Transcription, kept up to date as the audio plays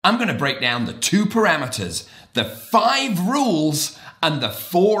I'm going to break down the 2 parameters, the 5 rules, and the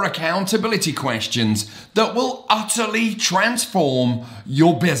 4 accountability questions that will utterly transform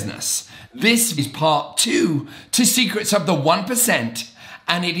your business. This is part 2 to Secrets of the 1%,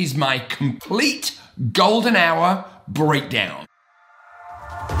 and it is my complete golden hour breakdown.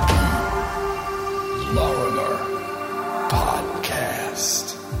 Lorimer Podcast.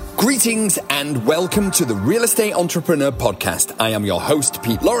 Greetings and welcome to the Real Estate Entrepreneur Podcast. I am your host,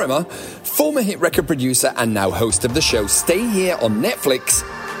 Pete Lorimer, former hit record producer and now host of the show Stay Here on Netflix.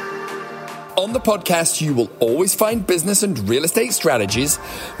 On the podcast, you will always find business and real estate strategies,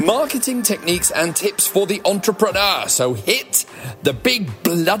 marketing techniques and tips for the entrepreneur. So hit the big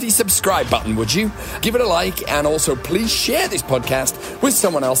bloody subscribe button, would you? Give it a like and also please share this podcast with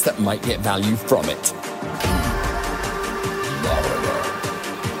someone else that might get value from it.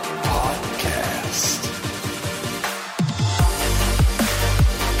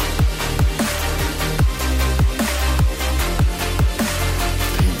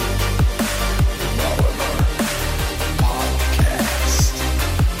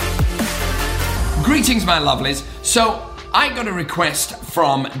 Greetings, my lovelies. So I got a request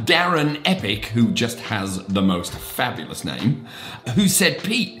from Darren Epic, who just has the most fabulous name, who said,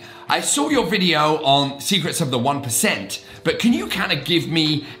 Pete, I saw your video on Secrets of the 1%, but can you kind of give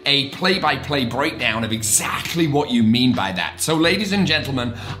me a play-by-play breakdown of exactly what you mean by that? So ladies and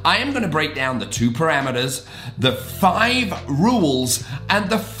gentlemen, I am going to break down the 2 parameters, the 5 rules, and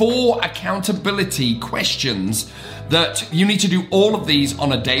the 4 accountability questions that you need to do all of these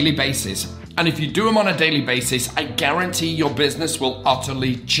on a daily basis. And if you do them on a daily basis, I guarantee your business will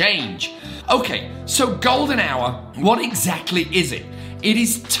utterly change. Okay, so golden hour, what exactly is it? It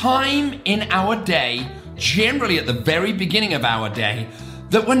is time in our day, generally at the very beginning of our day,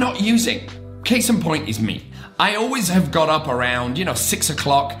 that we're not using. Case in point is me. I always have got up around, 6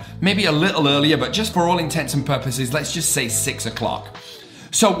 o'clock, maybe a little earlier, but just for all intents and purposes, let's just say 6 o'clock.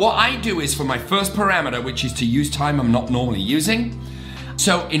 So what I do is for my first parameter, which is to use time I'm not normally using.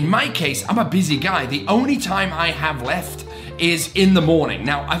 So in my case, I'm a busy guy. The only time I have left is in the morning.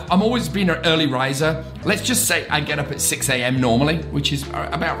 Now, I'm always been an early riser. Let's just say I get up at 6 a.m. normally, which is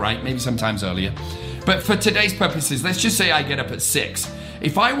about right, maybe sometimes earlier. But for today's purposes, let's just say I get up at 6.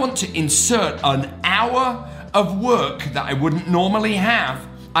 If I want to insert an hour of work that I wouldn't normally have,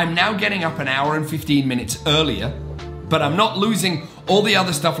 I'm now getting up an hour and 15 minutes earlier, but I'm not losing all the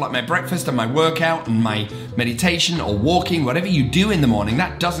other stuff like my breakfast and my workout and my meditation or walking, whatever you do in the morning,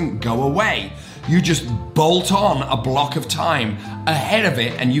 that doesn't go away. You just bolt on a block of time ahead of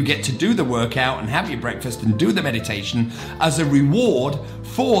it and you get to do the workout and have your breakfast and do the meditation as a reward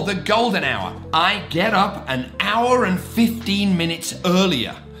for the golden hour. I get up an hour and 15 minutes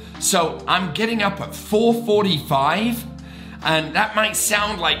earlier. So I'm getting up at 4:45. And that might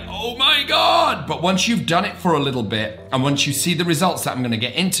sound like, oh my God, but once you've done it for a little bit and once you see the results that I'm going to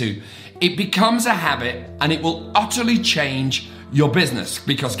get into, it becomes a habit and it will utterly change your business,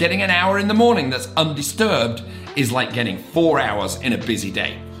 because getting an hour in the morning that's undisturbed is like getting 4 hours in a busy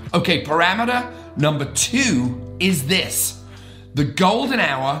day. Okay, parameter number 2 is this. The golden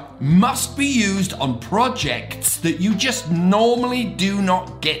hour must be used on projects that you just normally do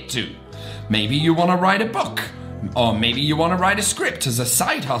not get to. Maybe you want to write a book. Or maybe you want to write a script as a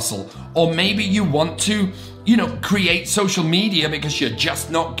side hustle. Or maybe you want to, create social media because you're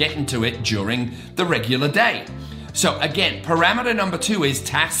just not getting to it during the regular day. So again, parameter number 2 is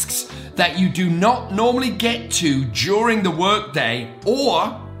tasks that you do not normally get to during the workday,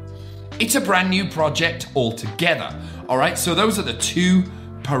 or it's a brand new project altogether. All right, so those are the 2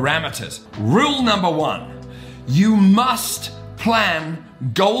 parameters. Rule number 1, you must plan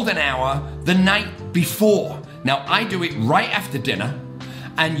golden hour the night before. Now, I do it right after dinner,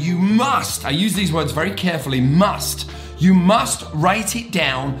 and you must, I use these words very carefully, you must write it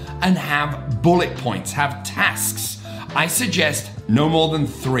down and have bullet points, have tasks. I suggest no more than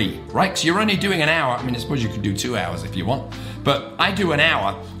 3, right? So you're only doing an hour. I suppose you could do 2 hours if you want, but I do an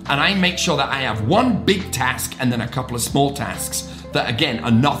hour, and I make sure that I have one big task and then a couple of small tasks that, again,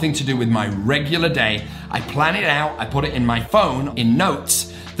 are nothing to do with my regular day. I plan it out, I put it in my phone, in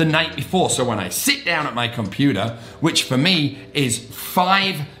notes, the night before. So when I sit down at my computer, which for me is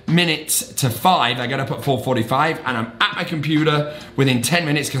 5 minutes to 5, I get up at 4:45 and I'm at my computer within 10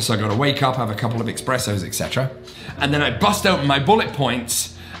 minutes because I got to wake up, have a couple of espressos, etc. And then I bust open my bullet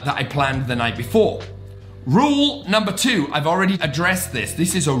points that I planned the night before. Rule number 2, I've already addressed this.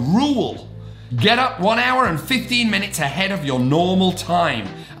 This is a rule. Get up 1 hour and 15 minutes ahead of your normal time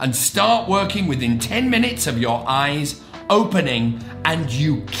and start working within 10 minutes of your eyes opening, and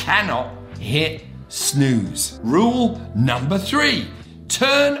you cannot hit snooze. Rule number 3,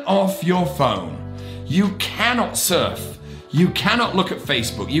 turn off your phone. You cannot surf. You cannot look at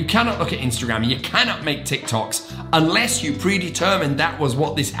Facebook. You cannot look at Instagram. You cannot make TikToks unless you predetermined that was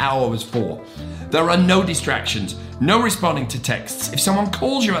what this hour was for. There are no distractions, no responding to texts. If someone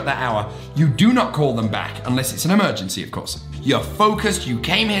calls you at that hour, you do not call them back unless it's an emergency, of course. You're focused. You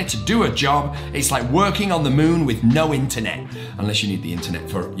came here to do a job. It's like working on the moon with no internet, unless you need the internet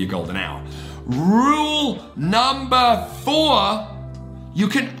for your golden hour. Rule number 4, you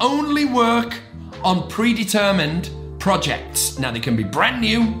can only work on predetermined projects. Now, they can be brand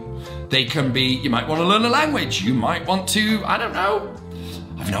new. They can be, you might want to learn a language. You might want to, I don't know.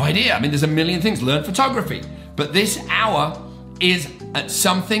 I have no idea. I mean, there's a million things. Learn photography. But this hour is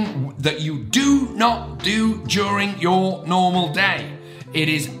something that you do not do during your normal day. It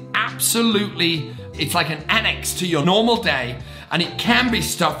is absolutely, it's like an annex to your normal day. And it can be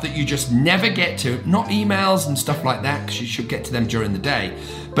stuff that you just never get to, not emails and stuff like that, because you should get to them during the day.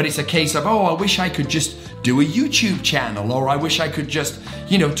 But it's a case of, I wish I could just do a YouTube channel, or I wish I could just,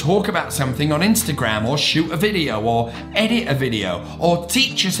 talk about something on Instagram, or shoot a video, or edit a video, or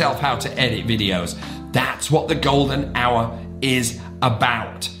teach yourself how to edit videos. That's what the golden hour is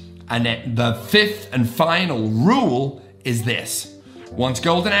about. And then the 5th and final rule is this. Once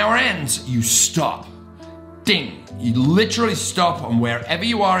golden hour ends, you stop. Ding. You literally stop, and wherever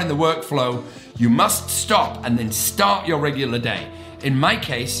you are in the workflow, you must stop and then start your regular day. In my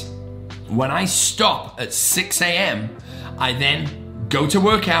case, when I stop at 6 a.m., I then go to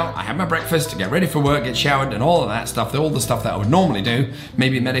work out, I have my breakfast, get ready for work, get showered and all of that stuff, all the stuff that I would normally do,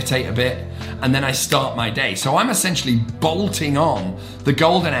 maybe meditate a bit, and then I start my day. So I'm essentially bolting on the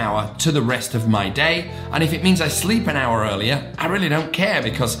golden hour to the rest of my day, and if it means I sleep an hour earlier, I really don't care,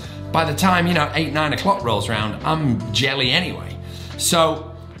 because by the time, 8, 9 o'clock rolls around, I'm jelly anyway.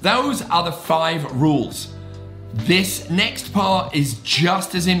 So those are the 5 rules. This next part is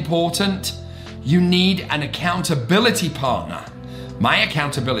just as important. You need an accountability partner. My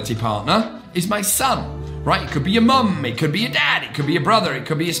accountability partner is my son, right? It could be your mum, it could be your dad, it could be your brother, it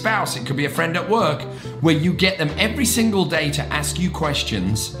could be your spouse, it could be a friend at work, where you get them every single day to ask you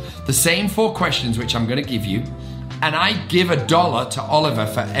questions, the same 4 questions which I'm going to give you. And I give $1 to Oliver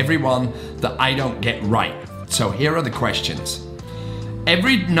for every one that I don't get right. So here are the questions.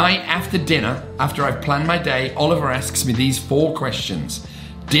 Every night after dinner, after I've planned my day, Oliver asks me these 4 questions.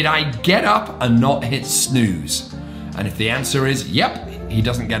 Did I get up and not hit snooze? And if the answer is yep, he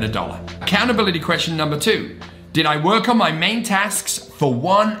doesn't get $1. Accountability question number 2. Did I work on my main tasks for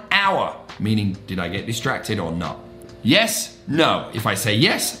 1 hour? Meaning, did I get distracted or not? Yes, no. If I say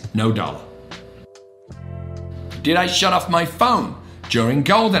yes, no $1. Did I shut off my phone during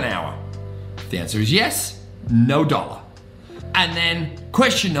golden hour? If the answer is yes, no $1. And then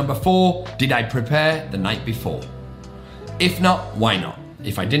question number 4, did I prepare the night before? If not, why not?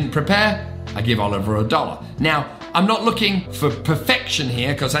 If I didn't prepare, I give Oliver $1. Now, I'm not looking for perfection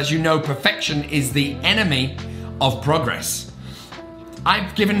here, because as you know, perfection is the enemy of progress.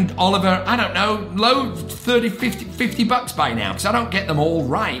 I've given Oliver, I don't know, low 30, 50 bucks by now, because I don't get them all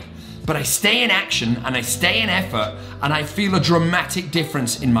right. But I stay in action and I stay in effort, and I feel a dramatic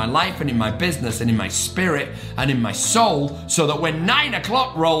difference in my life and in my business and in my spirit and in my soul, so that when 9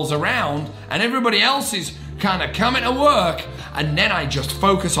 o'clock rolls around and everybody else is kind of coming to work, and then I just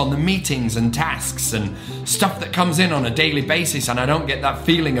focus on the meetings and tasks and stuff that comes in on a daily basis, and I don't get that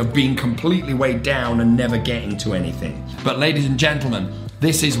feeling of being completely weighed down and never getting to anything. But ladies and gentlemen,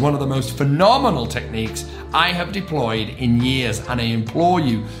 this is one of the most phenomenal techniques I have deployed in years, and I implore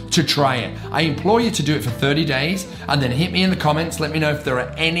you to try it. I implore you to do it for 30 days and then hit me in the comments. Let me know if there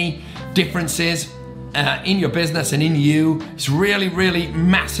are any differences in your business and in you. It's really, really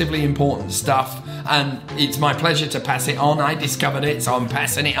massively important stuff, and it's my pleasure to pass it on. I discovered it, so I'm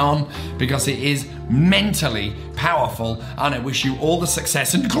passing it on because it is mentally powerful, and I wish you all the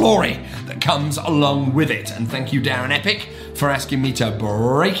success and glory that comes along with it. And thank you, Darren Epic, for asking me to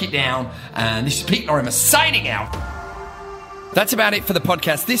break it down. And this is Pete Lorimer signing out. That's about it for the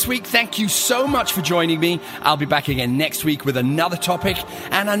podcast this week. Thank you so much for joining me. I'll be back again next week with another topic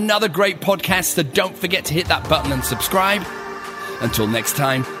and another great podcast, so don't forget to hit that button and subscribe. Until next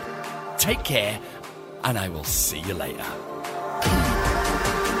time, take care, and I will see you later.